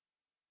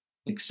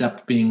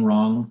 accept being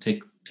wrong,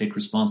 take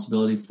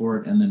responsibility for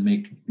it, and then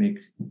make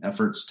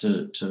efforts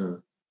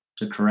to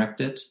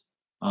correct it.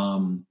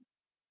 Food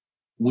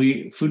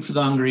for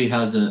the Hungry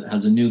has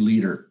a new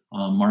leader,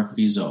 Mark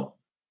Vizo,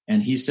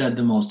 and he said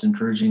the most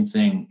encouraging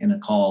thing in a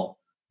call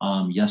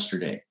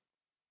yesterday,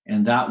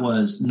 and that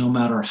was, no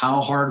matter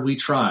how hard we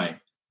try,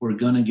 we're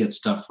going to get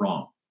stuff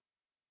wrong.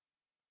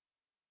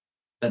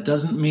 That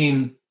doesn't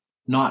mean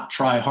not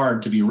try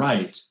hard to be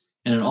right,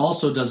 and it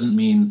also doesn't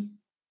mean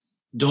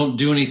don't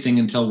do anything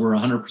until we're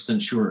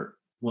 100% sure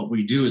what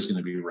we do is going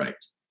to be right.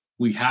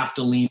 We have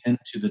to lean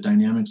into the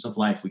dynamics of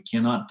life. We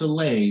cannot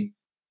delay.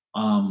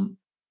 We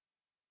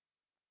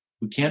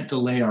can't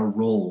delay our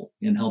role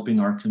in helping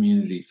our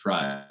community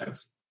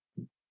thrive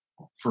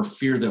for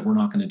fear that we're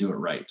not going to do it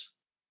right.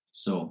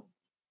 So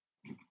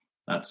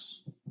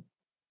that's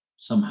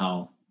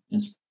somehow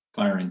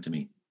inspiring to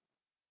me.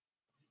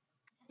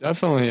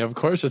 Definitely. Of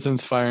course it's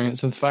inspiring.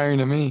 It's inspiring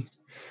to me.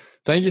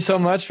 Thank you so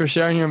much for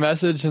sharing your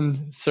message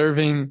and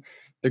serving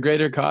the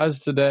greater cause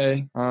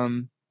today.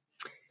 I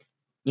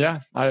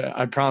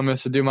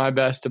promise to do my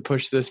best to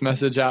push this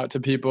message out to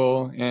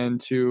people and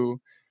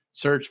to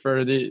search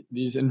for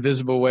these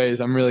invisible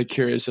ways. I'm really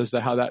curious as to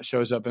how that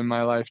shows up in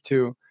my life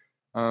too.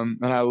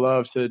 And I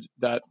love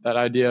that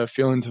idea of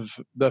feeling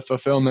the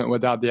fulfillment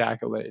without the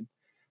accolade.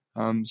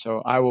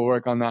 So I will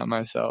work on that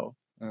myself.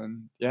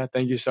 And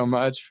thank you so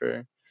much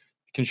for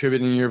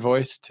contributing your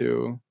voice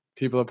to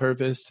people of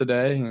purpose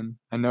today. And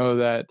I know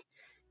that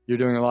you're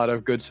doing a lot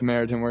of good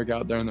Samaritan work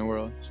out there in the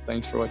world. So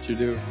thanks for what you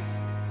do.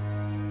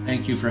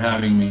 Thank you for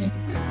having me.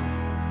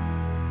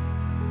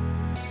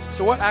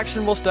 So what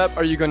actionable step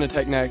are you going to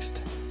take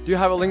next? Do you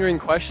have a lingering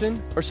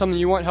question or something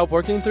you want help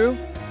working through?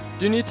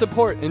 Do you need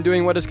support in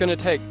doing what it's going to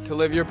take to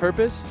live your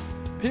purpose?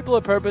 People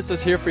of Purpose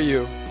is here for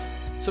you.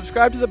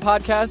 Subscribe to the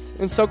podcast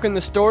and soak in the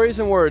stories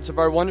and words of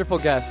our wonderful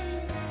guests.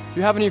 If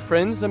you have any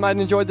friends that might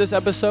enjoy this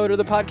episode or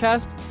the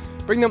podcast,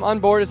 bring them on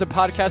board as a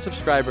podcast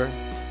subscriber.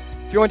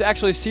 If you want to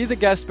actually see the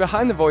guests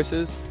behind the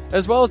voices,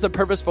 as well as the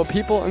purposeful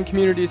people and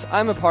communities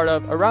I'm a part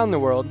of around the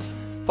world,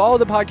 follow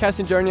the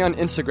podcasting journey on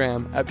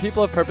Instagram at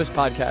People of Purpose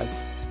Podcast.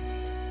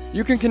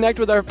 You can connect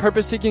with our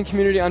purpose-seeking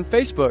community on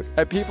Facebook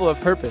at People of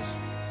Purpose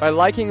by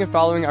liking and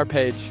following our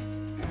page.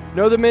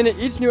 Know the minute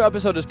each new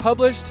episode is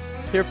published,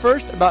 hear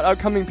first about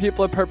upcoming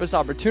People of Purpose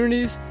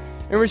opportunities,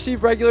 and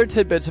receive regular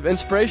tidbits of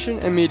inspiration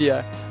and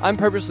media I'm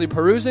purposely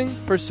perusing,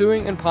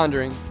 pursuing, and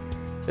pondering.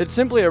 It's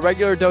simply a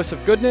regular dose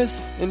of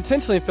goodness,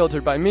 intentionally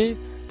filtered by me,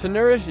 to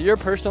nourish your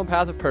personal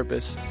path of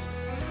purpose.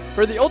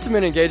 For the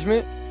ultimate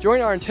engagement,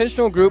 join our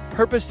intentional group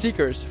Purpose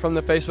Seekers from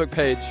the Facebook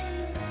page.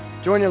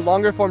 Join in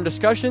longer form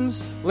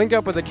discussions, link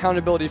up with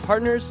accountability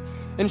partners,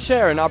 and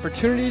share in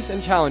opportunities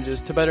and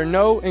challenges to better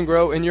know and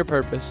grow in your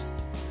purpose.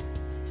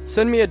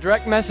 Send me a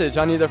direct message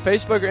on either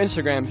Facebook or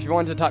Instagram if you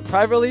want to talk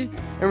privately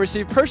and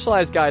receive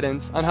personalized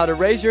guidance on how to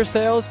raise your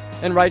sails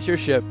and right your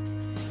ship.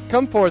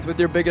 Come forth with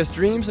your biggest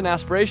dreams and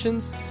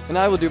aspirations, and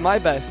I will do my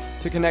best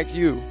to connect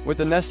you with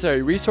the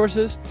necessary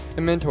resources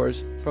and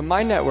mentors from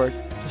my network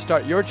to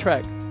start your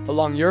trek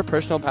along your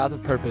personal path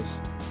of purpose.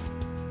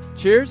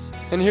 Cheers,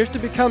 and here's to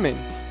becoming